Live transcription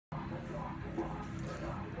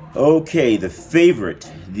Okay, the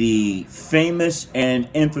favorite, the famous and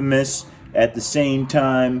infamous at the same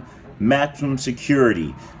time, Maximum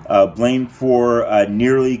Security, blamed for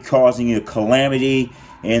nearly causing a calamity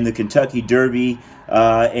in the Kentucky Derby,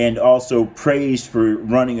 and also praised for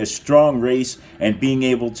running a strong race and being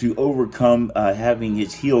able to overcome having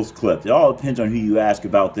his heels clipped. It all depends on who you ask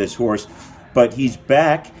about this horse, but he's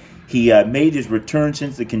back. He made his return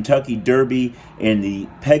since the Kentucky Derby in the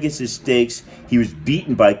Pegasus Stakes. He was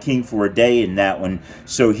beaten by King for a Day in that one,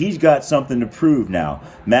 so he's got something to prove now.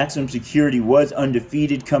 Maximum Security was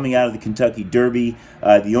undefeated coming out of the Kentucky Derby.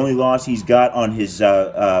 The only loss he's got on his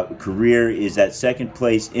career is that second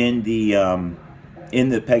place in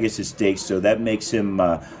the Pegasus Stakes, so that makes him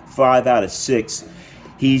 5 out of 6.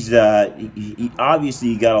 He's obviously,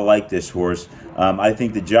 you gotta like this horse. I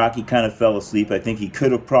think the jockey kind of fell asleep. I think he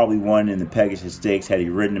could have probably won in the Pegasus Stakes had he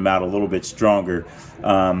ridden him out a little bit stronger.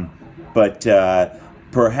 But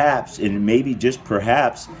perhaps, and maybe just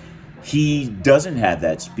perhaps, he doesn't have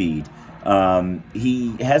that speed.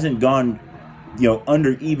 He hasn't gone,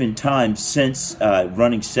 under even time since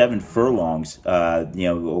running 7 furlongs, a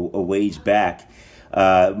ways back.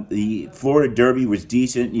 The Florida Derby was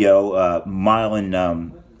decent, mile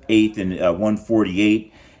and eighth and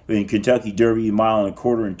 148. In Kentucky Derby, mile and a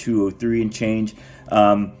quarter and 203 and change.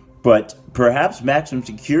 But perhaps Maximum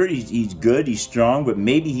Security, he's good, he's strong, but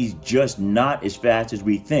maybe he's just not as fast as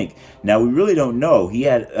we think. Now, we really don't know. He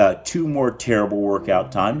had 2 more terrible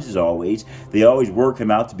workout times, as always. They always work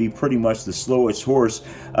him out to be pretty much the slowest horse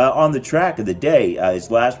on the track of the day.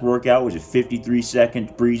 His last workout was a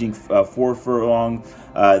 53-second breezing 4 furlong.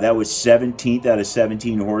 That was 17th out of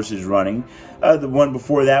 17 horses running. The one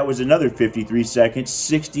before that was another 53 seconds,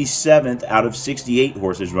 67th out of 68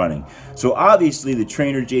 horses running. So obviously the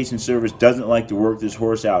trainer, Jason Servis, doesn't like to work this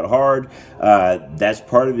horse out hard. That's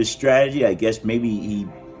part of his strategy. I guess maybe he,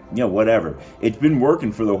 whatever. It's been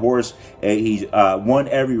working for the horse. He's won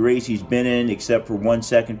every race he's been in except for 1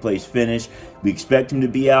 second place finish. We expect him to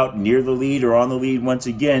be out near the lead or on the lead once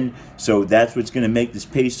again. So that's what's going to make this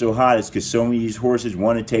pace so hot, is because so many of these horses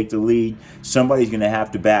want to take the lead. Somebody's going to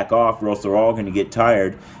have to back off, or else they're all going to get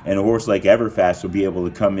tired. And a horse like Everfast will be able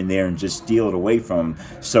to come in there and just steal it away from him.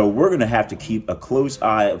 So we're going to have to keep a close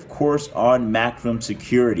eye, of course, on Maximum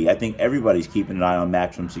Security. I think everybody's keeping an eye on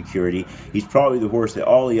Maximum Security. He's probably the horse that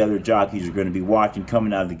all the other jockeys are going to be watching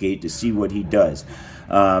coming out of the gate to see what he does.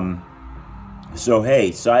 So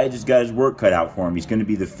hey, Saez has got his work cut out for him. He's going to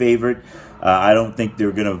be the favorite. I don't think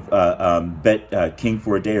they're going to bet King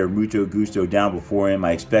for a Day or Mucho Gusto down before him.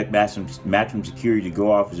 I expect Maximum Security to go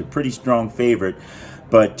off as a pretty strong favorite,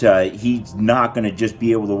 but he's not going to just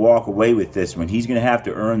be able to walk away with this one. He's going to have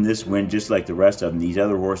to earn this win just like the rest of them. These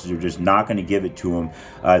other horses are just not going to give it to him.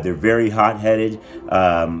 They're very hot-headed.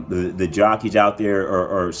 The jockeys out there,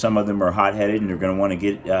 or some of them are hot-headed, and they're going to want to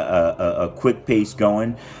get a quick pace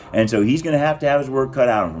going. And so he's going to have his work cut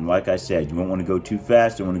out of him. Like I said, you don't want to go too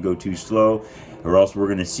fast, don't want to go too slow, or else we're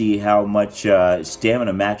going to see how much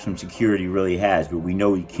stamina Maximum Security really has. But we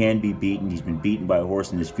know he can be beaten. He's been beaten by a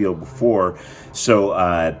horse in this field before. So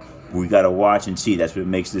we got to watch and see. That's what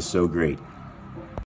makes this so great.